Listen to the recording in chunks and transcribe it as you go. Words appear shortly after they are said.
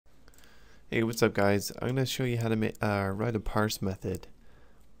Hey, what's up guys? I'm going to show you how to write a parse method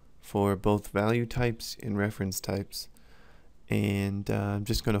for both value types and reference types. And I'm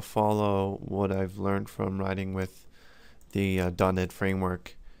just going to follow what I've learned from writing with the .NET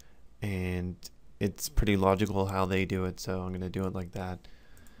framework. And it's pretty logical how they do it, so I'm going to do it like that.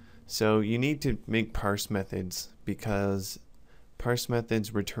 So you need to make parse methods because parse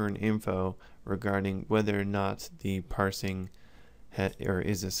methods return info regarding whether or not the parsing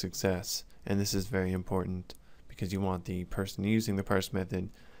is a success. And this is very important because you want the person using the parse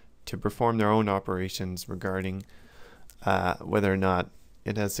method to perform their own operations regarding whether or not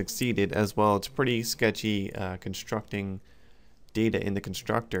it has succeeded. As well, it's pretty sketchy constructing data in the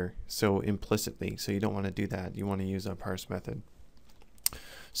constructor so implicitly, so you don't want to do that. You want to use a parse method.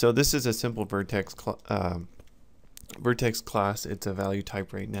 So this is a simple vertex class. It's a value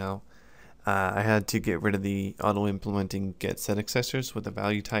type right now. I had to get rid of the auto implementing get set accessors with the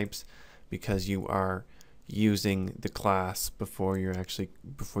value types because you are using the class before you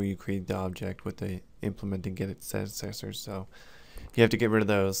create the object with the implementing get set accessors. So you have to get rid of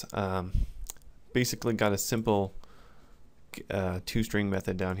those. Basically got a simple two-string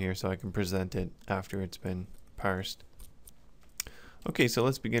method down here so I can present it after it's been parsed. Okay, so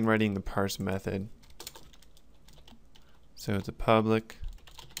let's begin writing the parse method. So it's a public.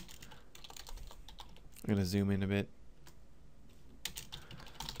 I'm going to zoom in a bit.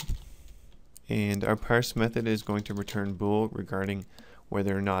 And our parse method is going to return bool regarding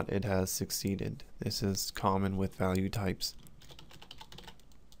whether or not it has succeeded. This is common with value types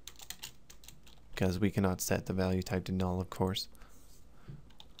because we cannot set the value type to null, of course.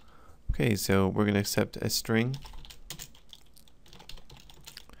 Okay, so we're going to accept a string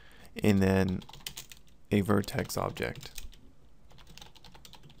and then a vertex object.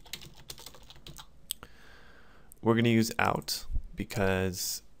 We're going to use out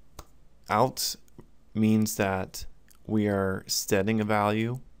because out means that we are setting a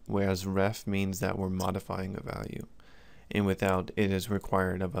value, whereas ref means that we're modifying a value. And without, it is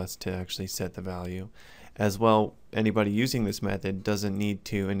required of us to actually set the value. As well, anybody using this method doesn't need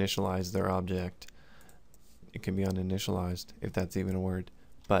to initialize their object. It can be uninitialized, if that's even a word.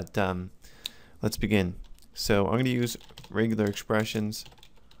 But let's begin. So I'm going to use regular expressions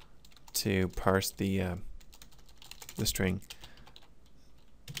to parse the string.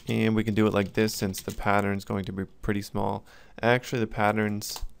 And we can do it like this since the pattern is going to be pretty small. Actually, the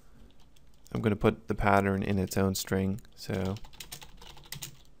patterns, I'm going to put the pattern in its own string. So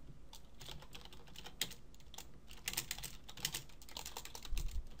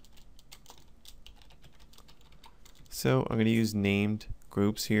I'm going to use named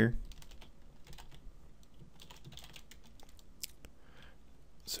groups here.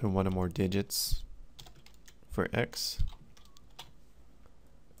 So one or more digits for X.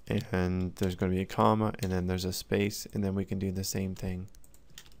 And there's going to be a comma, and then there's a space, and then we can do the same thing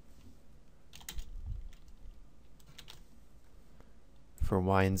for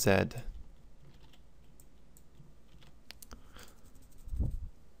Y and Z.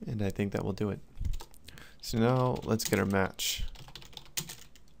 And I think that will do it. So now let's get our match.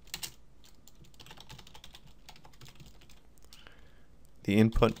 The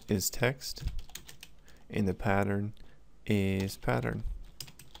input is text, and the pattern is pattern.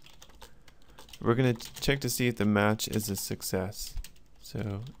 We're going to check to see if the match is a success.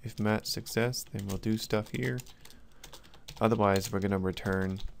 So if match success, then we'll do stuff here. Otherwise, we're going to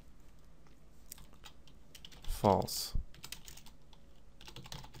return false.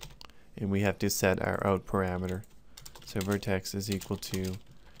 And we have to set our out parameter. So vertex is equal to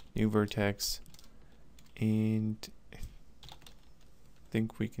new vertex. And I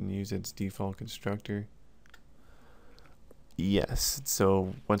think we can use its default constructor. Yes,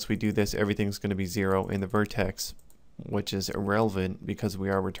 so once we do this, everything's going to be 0 in the vertex, which is irrelevant because we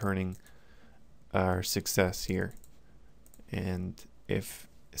are returning our success here. And if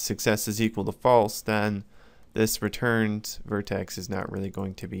success is equal to false, then this returned vertex is not really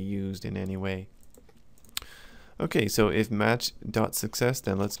going to be used in any way. Okay, so if match.success,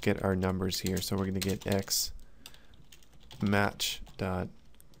 then let's get our numbers here. So we're going to get x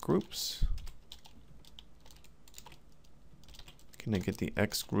match.groups. Going to get the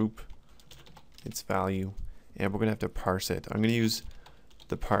X group, its value, and we're going to have to parse it. I'm going to use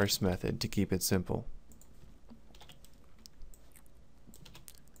the parse method to keep it simple.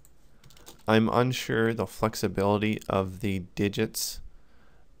 I'm unsure the flexibility of the digits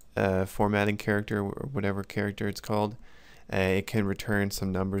formatting character or whatever character it's called. It can return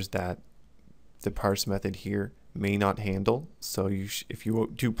some numbers that the parse method here may not handle. So if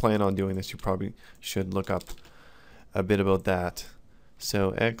you do plan on doing this, you probably should look up a bit about that.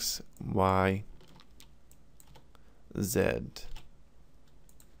 So X, Y, Z.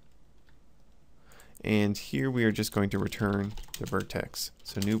 And here we are just going to return the vertex.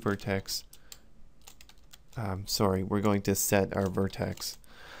 So new vertex. Sorry, we're going to set our vertex.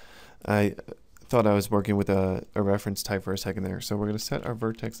 I thought I was working with a reference type for a second there. So we're going to set our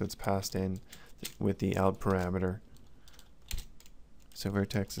vertex that's passed in with the out parameter. So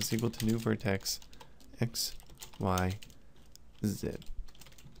vertex is equal to new vertex X, Y, Z.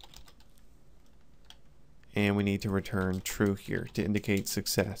 And we need to return true here to indicate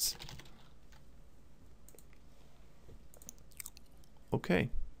success. Okay.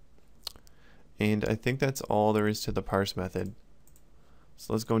 And I think that's all there is to the parse method.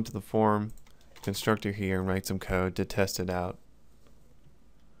 So let's go into the form constructor here and write some code to test it out.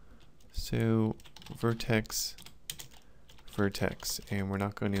 So vertex, and we're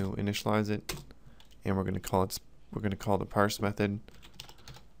not going to initialize it, and we're going to call the parse method.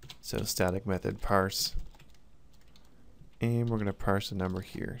 So static method parse, and we're going to parse a number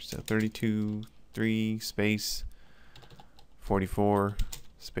here. So 32.3 space 44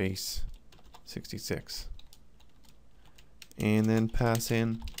 space 66, and then pass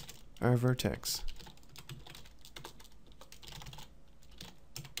in our vertex.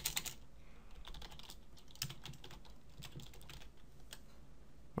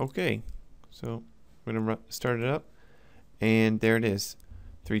 Okay, so we're going to start it up, and there it is,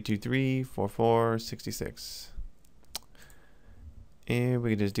 323 44 66. And we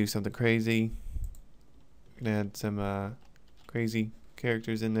can just do something crazy. We're going to add some crazy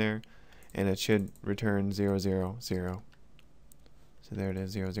characters in there, and it should return 0 0 0. So there it is,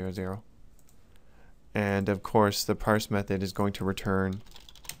 0 0 0. And of course the parse method is going to return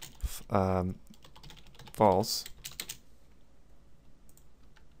false.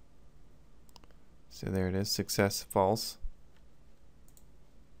 So there it is, success false.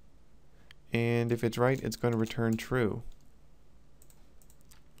 And if it's right, it's going to return true.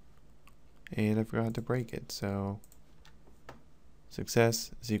 And I forgot to break it, so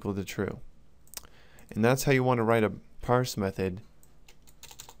success is equal to true. And that's how you want to write a parse method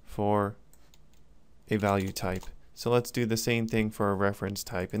for a value type. So let's do the same thing for a reference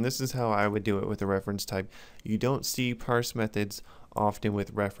type. And this is how I would do it with a reference type. You don't see parse methods often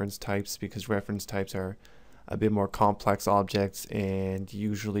with reference types because reference types are a bit more complex objects, and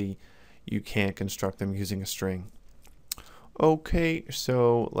usually you can't construct them using a string. Okay,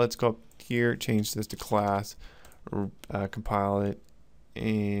 so let's go up here, change this to class, compile it,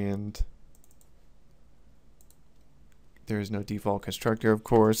 and there's no default constructor, of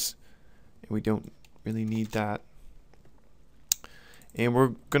course, and we don't really need that. And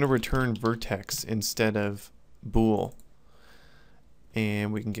we're going to return vertex instead of bool,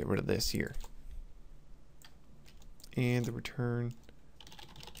 and we can get rid of this here. And the return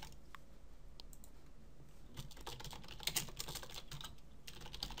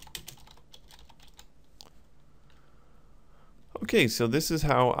okay, so this is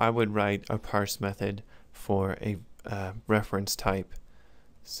how I would write a parse method for a reference type.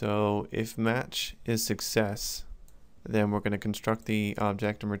 So if match is success, then we're going to construct the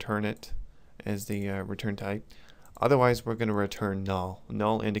object and return it as the return type. Otherwise, we're going to return null.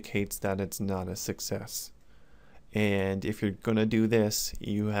 Null indicates that it's not a success. And if you're going to do this,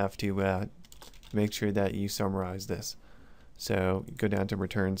 you have to make sure that you summarize this. So go down to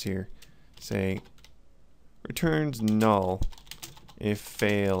returns here, say returns null if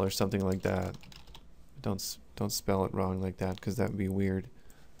fail or something like that. Don't spell it wrong like that, because that would be weird.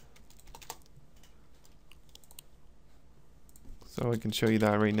 So I can show you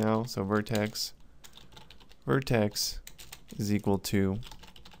that right now. So vertex is equal to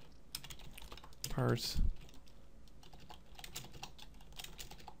parse.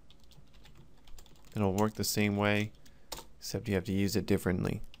 It'll work the same way, except you have to use it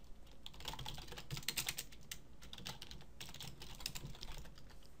differently.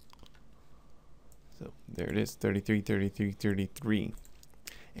 So there it is, 33, 33, 33.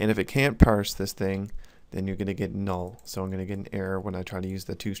 And if it can't parse this thing, then you're going to get null. So I'm going to get an error when I try to use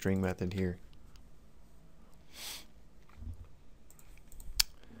the toString method here.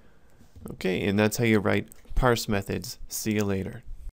 Okay, and that's how you write parse methods. See you later.